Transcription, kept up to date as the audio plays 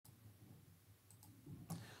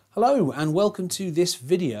Hello and welcome to this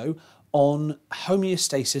video on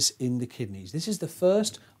homeostasis in the kidneys. This is the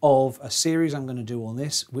first of a series I'm going to do on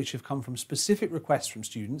this, which have come from specific requests from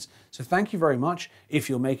students. So thank you very much if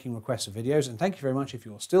you're making requests of videos, and thank you very much if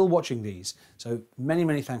you're still watching these. So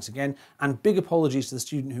many thanks again, and big apologies to the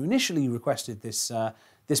student who initially requested this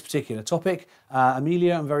this particular topic.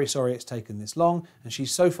 Amelia, I'm very sorry it's taken this long, and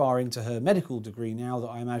she's so far into her medical degree now that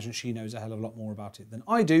I imagine she knows a hell of a lot more about it than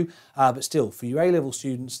I do, but still, for you A-level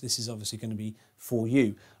students, this is obviously going to be for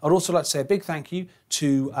you. I'd also like to say a big thank you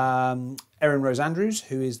to Erin Rose Andrews,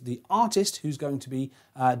 who is the artist who's going to be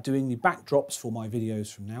doing the backdrops for my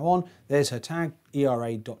videos from now on. There's her tag,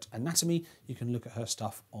 era.anatomy. You can look at her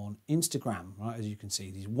stuff on Instagram, right? As you can see,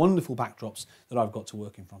 these wonderful backdrops that I've got to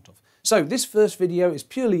work in front of. So this first video is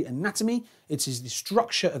purely anatomy. It is the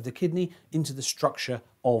structure of the kidney into the structure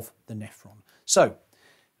of the nephron. So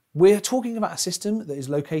we're talking about a system that is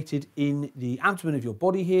located in the abdomen of your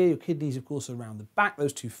body here. Your kidneys, of course, are around the back.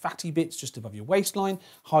 Those two fatty bits just above your waistline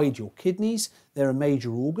hide your kidneys. They're a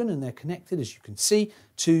major organ and they're connected, as you can see,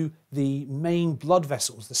 to the main blood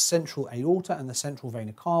vessels, the central aorta and the central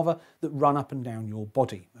vena cava that run up and down your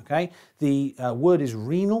body, okay? The word is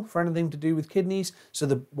renal for anything to do with kidneys. So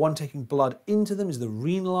the one taking blood into them is the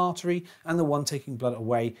renal artery, and the one taking blood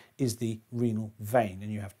away is the renal vein.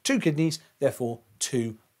 And you have two kidneys, therefore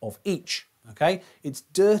two of each, okay? It's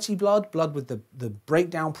dirty blood, blood with the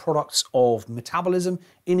breakdown products of metabolism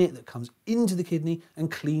in it that comes into the kidney, and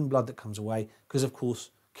clean blood that comes away, because of course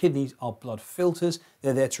kidneys are blood filters.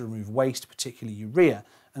 They're there to remove waste, particularly urea.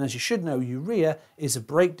 And as you should know, urea is a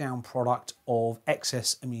breakdown product of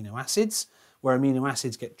excess amino acids, where amino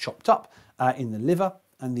acids get chopped up in the liver,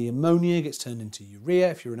 and the ammonia gets turned into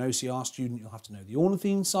urea. If you're an OCR student, you'll have to know the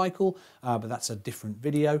ornithine cycle, but that's a different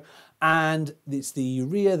video. And it's the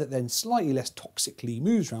urea that then slightly less toxically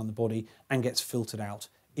moves around the body and gets filtered out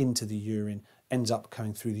into the urine, ends up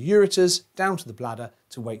coming through the ureters, down to the bladder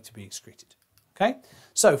to wait to be excreted. Okay?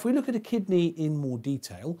 So if we look at a kidney in more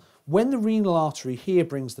detail, when the renal artery here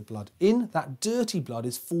brings the blood in, that dirty blood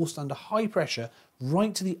is forced under high pressure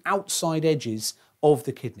right to the outside edges of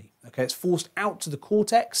the kidney. Okay, it's forced out to the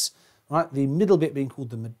cortex, right? The middle bit being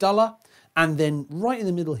called the medulla, and then right in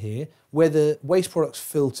the middle here, where the waste products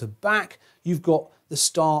filter back, you've got the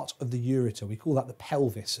start of the ureter. We call that the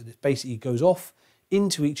pelvis, and it basically goes off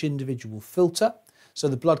into each individual filter. So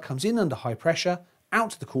the blood comes in under high pressure,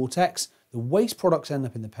 out to the cortex, the waste products end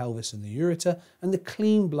up in the pelvis and the ureter, and the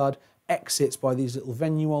clean blood exits by these little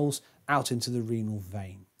venules out into the renal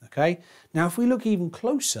vein. Okay, now if we look even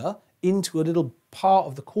closer into a little part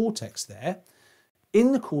of the cortex there,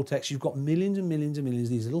 in the cortex you've got millions and millions and millions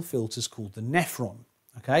of these little filters called the nephron.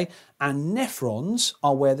 Okay, and nephrons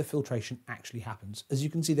are where the filtration actually happens. As you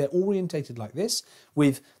can see, they're orientated like this,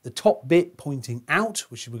 with the top bit pointing out,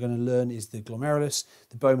 which we're going to learn is the glomerulus,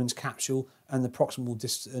 the Bowman's capsule, and the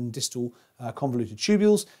proximal and distal convoluted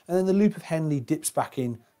tubules, and then the loop of Henle dips back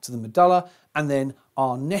in to the medulla, and then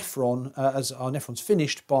our nephron, as our nephron's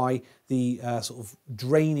finished by the sort of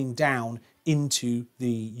draining down into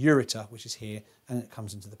the ureter, which is here, and it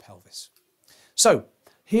comes into the pelvis. So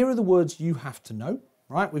here are the words you have to know.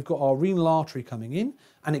 Right, we've got our renal artery coming in,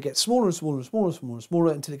 and it gets smaller and smaller and smaller and smaller and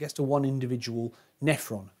smaller until it gets to one individual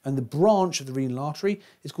nephron. And the branch of the renal artery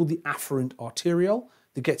is called the afferent arteriole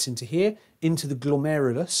that gets into here, into the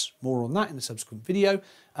glomerulus. More on that in a subsequent video.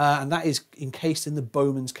 And that is encased in the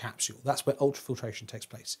Bowman's capsule. That's where ultrafiltration takes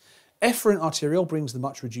place. Efferent arteriole brings the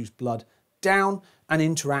much reduced blood down and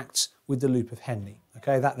interacts with the loop of Henle.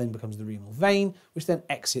 Okay, that then becomes the renal vein, which then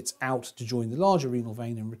exits out to join the larger renal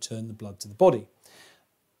vein and return the blood to the body.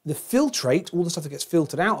 The filtrate, all the stuff that gets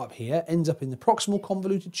filtered out up here, ends up in the proximal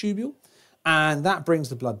convoluted tubule, and that brings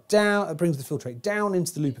the blood down, it brings the filtrate down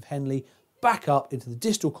into the loop of Henle, back up into the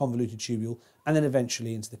distal convoluted tubule, and then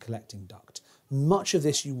eventually into the collecting duct. Much of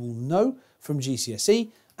this you will know from GCSE,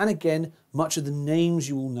 and again, much of the names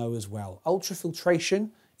you will know as well. Ultrafiltration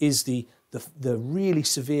is the really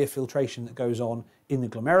severe filtration that goes on in the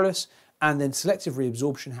glomerulus, and then selective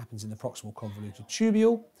reabsorption happens in the proximal convoluted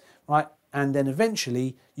tubule, right? And then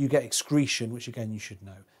eventually you get excretion, which again you should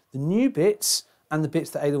know. The new bits, and the bits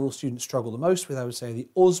that A-level students struggle the most with, I would say the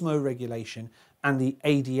osmoregulation and the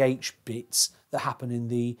ADH bits that happen in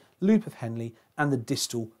the loop of Henle and the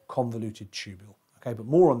distal convoluted tubule. Okay, but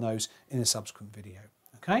more on those in a subsequent video.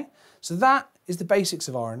 Okay, so that is the basics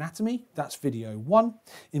of our anatomy. That's video 1.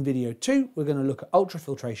 In video 2, we're going to look at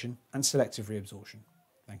ultrafiltration and selective reabsorption.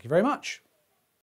 Thank you very much.